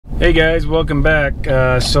Hey guys, welcome back.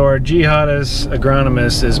 So our jihadist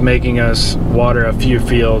agronomist is making us water a few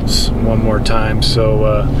fields one more time.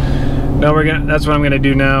 So now that's what I'm gonna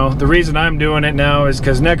do now. The reason I'm doing it now is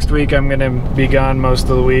because next week I'm gonna be gone most of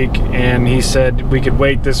the week, and he said we could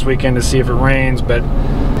wait this weekend to see if it rains. But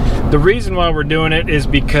the reason why we're doing it is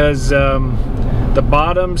because the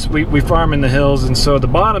bottoms, we farm in the hills, and so the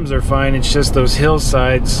bottoms are fine. It's just those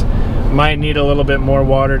hillsides might need a little bit more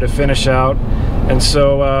water to finish out. And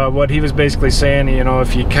so what he was basically saying, you know,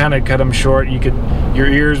 if you kind of cut them short, your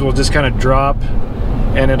ears will just kind of drop,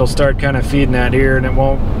 and it'll start kind of feeding that ear, and it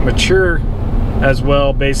won't mature as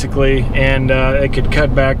well, basically. And it could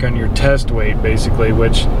cut back on your test weight, basically,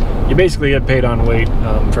 which you basically get paid on weight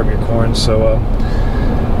from your corn. So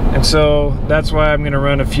and so that's why I'm going to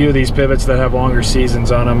run a few of these pivots that have longer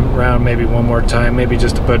seasons on them around maybe one more time, maybe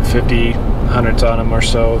just to put 50 hundredths on them or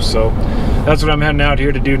so. So that's what I'm heading out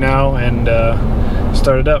here to do now, and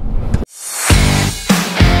start it up.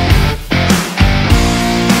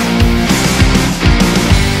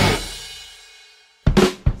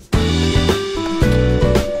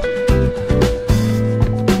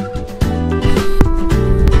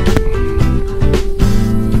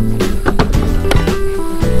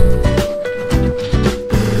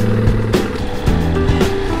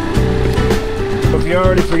 You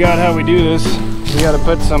already forgot how we do this. We got to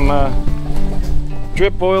put some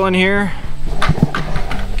drip oil in here,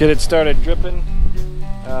 get it started dripping,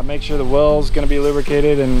 make sure the well's going to be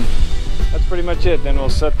lubricated, and that's pretty much it. Then we'll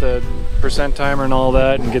set the percent timer and all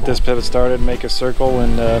that and get this pivot started, make a circle,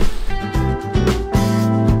 and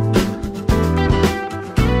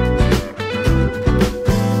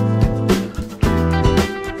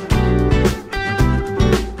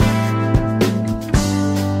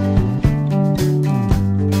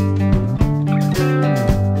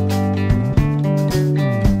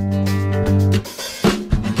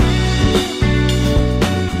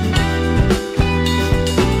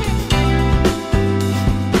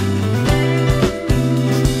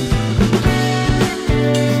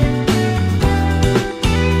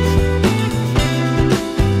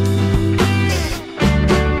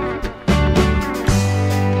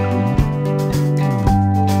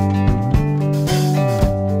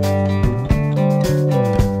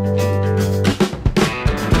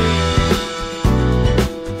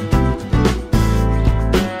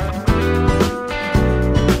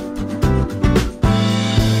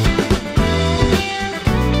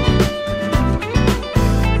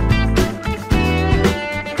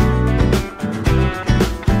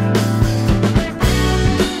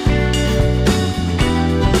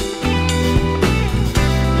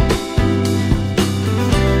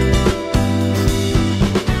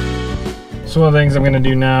so one of the things I'm going to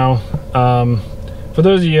do now, for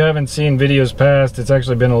those of you who haven't seen videos past, it's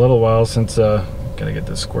actually been a little while since, gotta get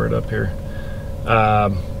this squared up here.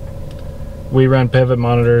 We run pivot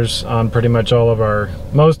monitors on pretty much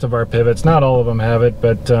most of our pivots. Not all of them have it,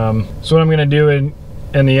 but so what I'm going to do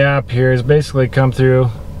in the app here is basically come through.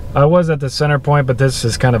 I was at the center point, but this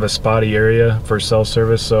is kind of a spotty area for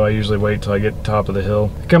self-service, so I usually wait till I get top of the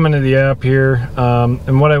hill. Come into the app here,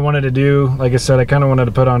 and what I wanted to do, like I said, I kind of wanted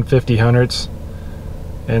to put on 50 hundredths,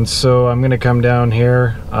 and so I'm going to come down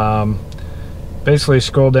here, basically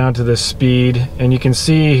scroll down to the speed, and you can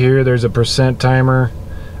see here there's a percent timer,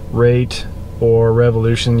 rate, or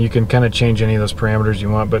revolution. You can kind of change any of those parameters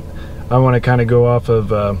you want, but I want to kind of go off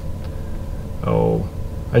of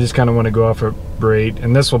I just kind of want to go off of rate,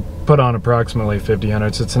 and this will put on approximately 50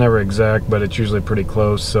 hundredths. It's never exact, but it's usually pretty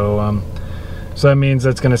close. So so that means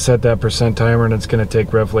that's going to set that percent timer, and it's going to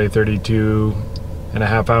take roughly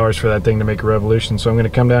 32.5 hours for that thing to make a revolution. So I'm going to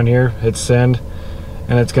come down here, hit send,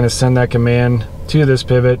 and it's going to send that command to this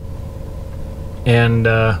pivot, and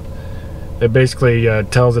it basically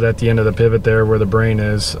tells it at the end of the pivot there, where the brain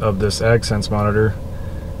is of this AgSense monitor,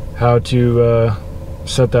 how to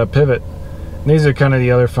set that pivot. And these are kind of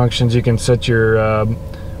the other functions. You can set your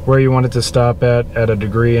where you want it to stop at a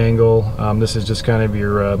degree angle. This is just kind of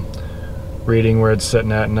your reading where it's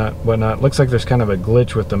setting at and whatnot. Looks like there's kind of a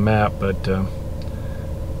glitch with the map, but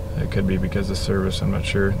it could be because of service, I'm not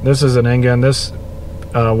sure. This is an end gun. This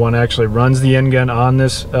one actually runs the end gun on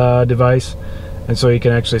this device, and so you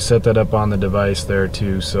can actually set that up on the device there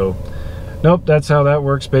too. So nope, that's how that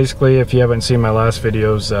works basically. If you haven't seen my last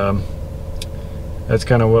videos, that's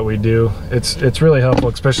kind of what we do. It's really helpful,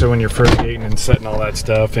 especially when you're irrigating and setting all that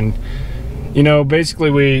stuff. And you know,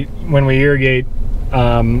 basically when we irrigate,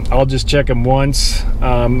 I'll just check them once.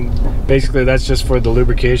 Basically that's just for the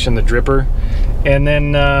lubrication, the dripper, and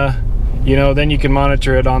then you know, then you can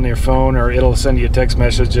monitor it on your phone, or it'll send you a text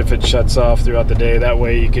message if it shuts off throughout the day. That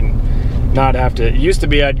way you can not have to. It used to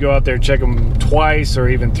be I'd go out there, check them twice or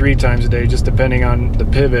even 3 times a day, just depending on the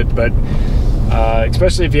pivot. But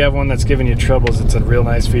especially if you have one that's giving you troubles, it's a real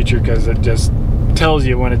nice feature because it just tells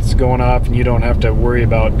you when it's going off, and you don't have to worry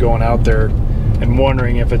about going out there and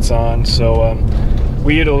wondering if it's on. So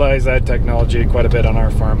we utilize that technology quite a bit on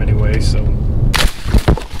our farm anyway. So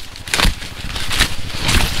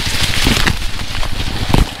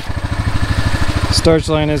starch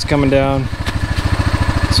line is coming down.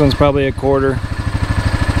 This one's probably a quarter,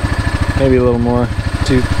 maybe a little more,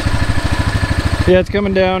 2. Yeah, it's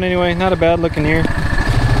coming down anyway. Not a bad looking here.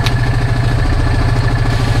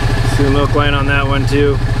 See the milk line on that one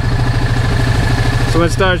too. So when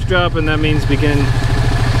it starts dropping, that means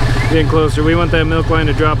getting closer. We want that milk line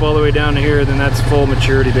to drop all the way down to here, then that's full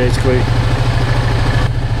maturity basically.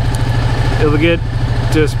 It'll get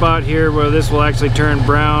to a spot here where this will actually turn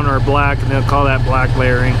brown or black, and they'll call that black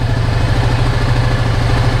layering.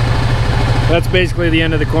 That's basically the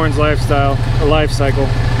end of the corn's life cycle.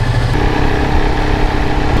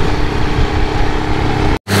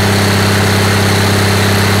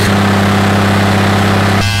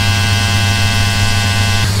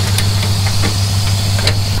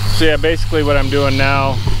 So yeah, basically what I'm doing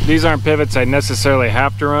now, these aren't pivots I necessarily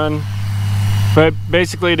have to run, but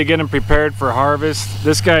basically to get them prepared for harvest,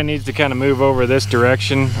 this guy needs to kind of move over this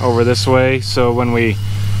direction, over this way, so when we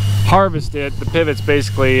harvest it, the pivot's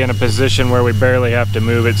basically in a position where we barely have to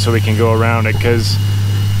move it so we can go around it, because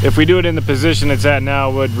if we do it in the position it's at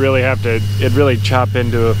now, it'd really chop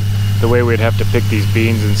into the way we'd have to pick these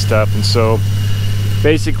beans and stuff. And so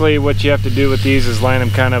basically what you have to do with these is line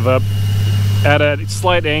them kind of up at a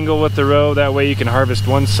slight angle with the row, that way you can harvest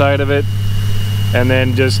one side of it and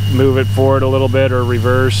then just move it forward a little bit or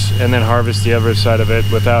reverse and then harvest the other side of it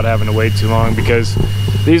without having to wait too long, because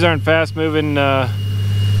these aren't fast moving,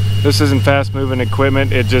 this isn't fast moving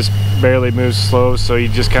equipment, it just barely moves slow, so you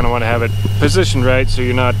just kind of want to have it positioned right so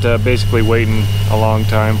you're not basically waiting a long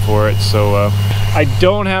time for it. So I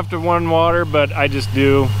don't have to run water, but I just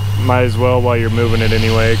do, might as well while you're moving it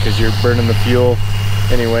anyway, because you're burning the fuel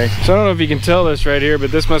anyway. So I don't know if you can tell this right here,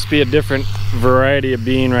 but this must be a different variety of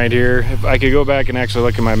bean right here. If I could go back and actually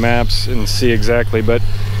look at my maps and see exactly, but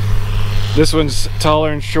this one's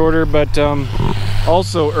taller and shorter. But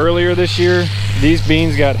also earlier this year, these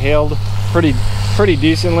beans got hailed pretty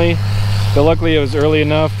decently, but luckily it was early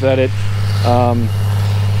enough that it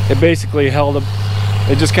basically held up.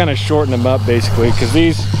 It just kind of shortened them up basically, because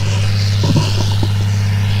these,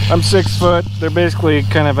 I'm 6 foot, they're basically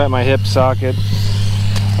kind of at my hip socket,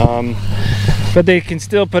 but they can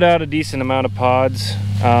still put out a decent amount of pods.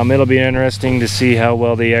 It'll be interesting to see how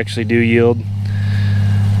well they actually do yield.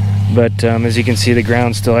 But as you can see, the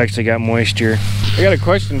ground still actually got moisture. I got a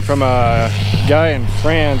question from a guy in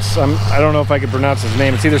France. I don't know if I could pronounce his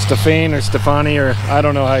name. It's either Stéphane or Stéphanie, or I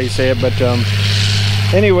don't know how you say it. But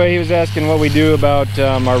anyway, he was asking what we do about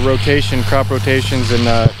our crop rotations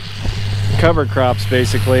and cover crops,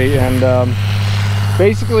 basically. And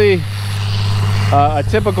basically, a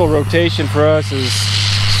typical rotation for us is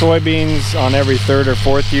soybeans on every 3rd or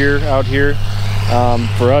 4th year out here.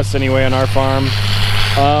 For us anyway, on our farm.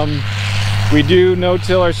 We do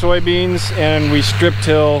no-till our soybeans, and we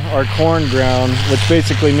strip-till our corn ground, which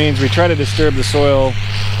basically means we try to disturb the soil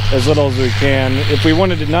as little as we can. If we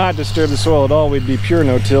wanted to not disturb the soil at all, we'd be pure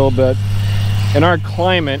no-till, but in our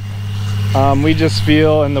climate, we just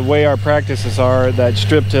feel, and the way our practices are, that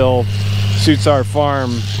strip-till suits our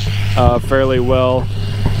farm fairly well.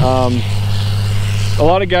 A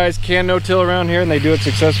lot of guys can no-till around here, and they do it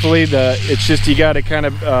successfully. It's just you got to kind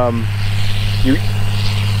of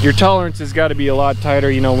your tolerance has got to be a lot tighter.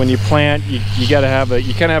 You know, when you plant, you got to have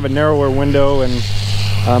you kind of have a narrower window, and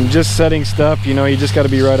just setting stuff, you know, you just got to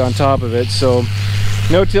be right on top of it. So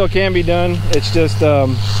no-till can be done. It's just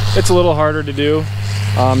it's a little harder to do.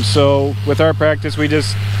 So with our practice, we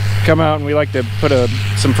just come out and we like to put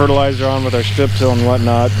some fertilizer on with our strip till and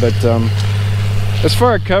whatnot. But as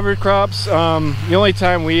far as cover crops, the only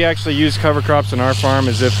time we actually use cover crops on our farm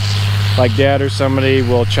is if like Dad or somebody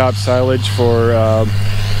will chop silage for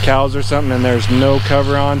cows or something and there's no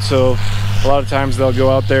cover on. So a lot of times they'll go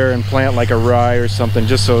out there and plant like a rye or something,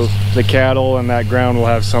 just so the cattle and that ground will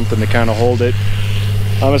have something to kind of hold it.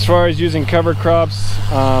 As far as using cover crops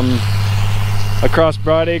across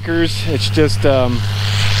broad acres, it's just the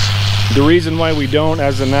reason why we don't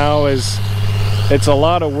as of now is it's a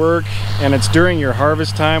lot of work, and it's during your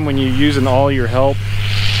harvest time when you're using all your help.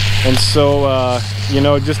 And so you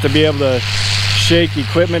know, just to be able to shake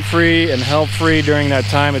equipment free and help free during that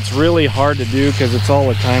time, it's really hard to do because it's all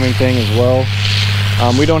a timing thing as well.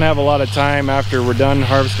 We don't have a lot of time after we're done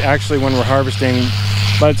harvest. Actually, when we're harvesting,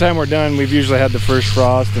 by the time we're done, we've usually had the first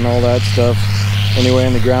frost and all that stuff anyway,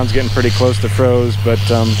 and the ground's getting pretty close to froze. But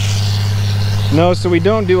no, so we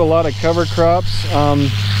don't do a lot of cover crops,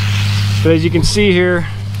 but as you can see here,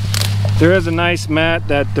 there is a nice mat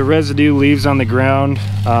that the residue leaves on the ground,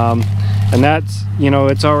 and that's, you know,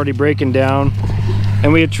 it's already breaking down,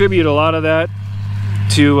 and we attribute a lot of that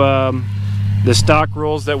to the stock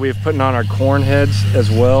rolls that we've put on our corn heads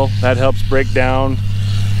as well. That helps break down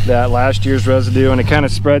that last year's residue, and it kind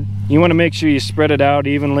of spread. You want to make sure you spread it out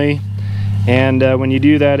evenly, and when you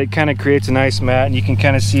do that, it kind of creates a nice mat, and you can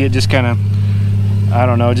kind of see it just kind of, I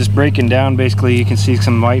don't know, just breaking down. Basically, you can see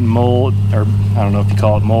some white mold, or I don't know if you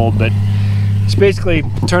call it mold, but it's basically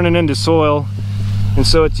turning into soil, and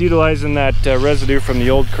so it's utilizing that residue from the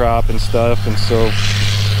old crop and stuff, and so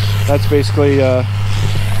that's basically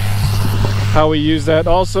how we use that.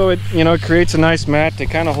 Also, it, you know, it creates a nice mat to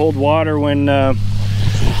kind of hold water when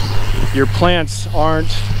your plants aren't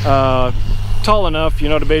tall enough, you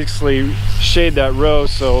know, to basically shade that row,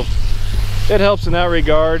 so it helps in that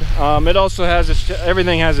regard. It also has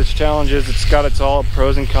everything has its challenges. It's got its all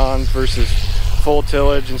pros and cons versus full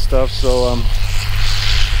tillage and stuff. So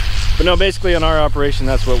but no, basically in our operation,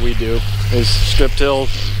 that's what we do, is strip till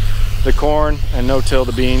the corn and no till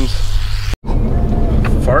the beans.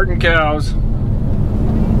 Farting cows.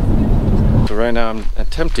 So right now I'm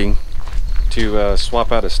attempting to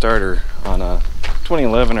swap out a starter on a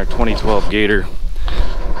 2011 or 2012 Gator.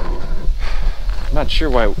 I'm not sure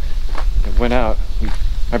why it went out.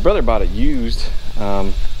 My brother bought it used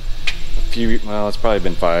well, it's probably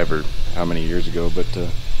been 5 or how many years ago, but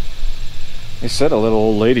they said a little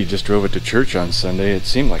old lady just drove it to church on Sunday. It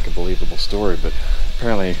seemed like a believable story, but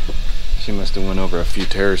apparently she must have went over a few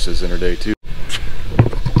terraces in her day too.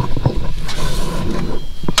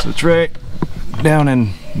 So it's right down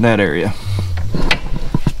in that area.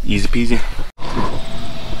 Easy peasy.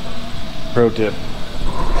 Pro tip: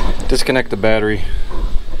 disconnect the battery,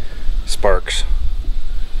 sparks.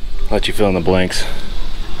 Let you fill in the blanks.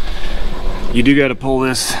 You do got to pull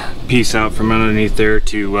this piece out from underneath there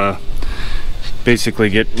to basically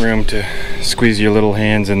get room to squeeze your little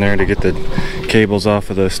hands in there to get the cables off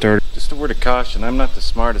of the starter. Just a word of caution, I'm not the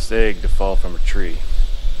smartest egg to fall from a tree.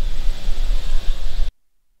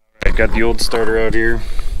 I got the old starter out here.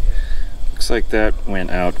 Looks like that went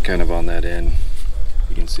out kind of on that end.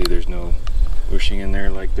 You can see there's no bushing in there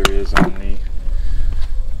like there is on the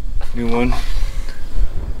new one.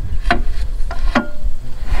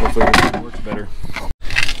 Hopefully this one works better.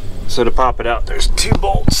 So to pop it out, there's 2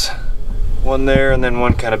 bolts. One there and then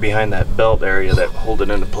one kind of behind that belt area that hold it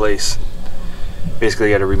into place. Basically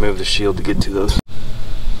you got to remove the shield to get to those.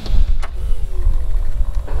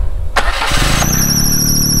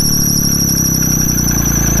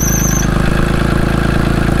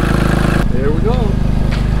 There we go.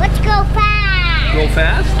 Let's go fast. Go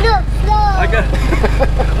fast? No, slow.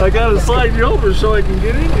 I got to slide you over so I can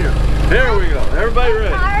get in here. There we go. Everybody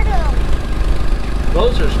ready?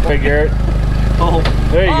 Those are small. Hey Garrett. Oh,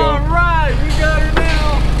 there you go. All right, we got her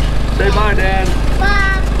now. Say bye, Dad. Bye.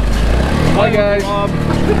 Bye guys. Bob.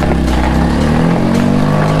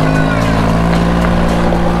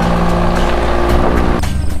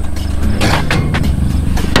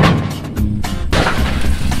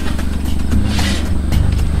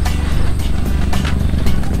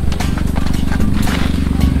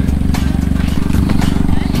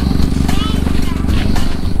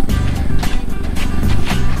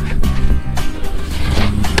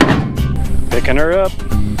 Picking her up.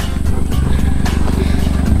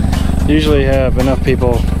 Usually have enough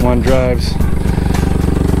people, 1 drives,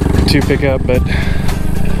 2 pick up, but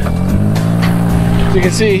as you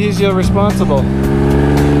can see, he's irresponsible.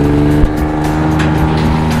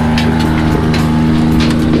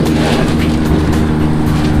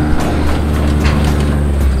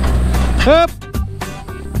 Up!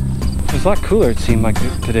 It was a lot cooler, it seemed like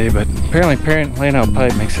today, but apparently laying out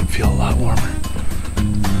pipe makes it feel a lot warmer.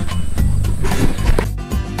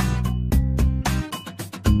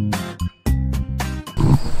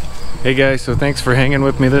 Hey guys, so thanks for hanging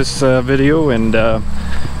with me this video, and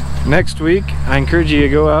next week I encourage you to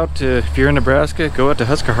go out to, if you're in Nebraska, go out to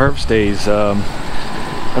Husker Harvest Days.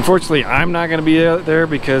 Unfortunately, I'm not going to be out there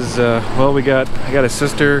because well, I got a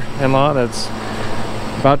sister-in-law that's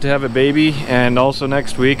about to have a baby, and also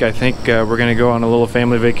next week I think we're going to go on a little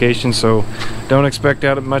family vacation, so don't expect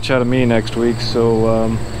much out of me next week.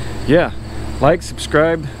 So yeah, like,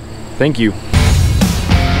 subscribe, thank you.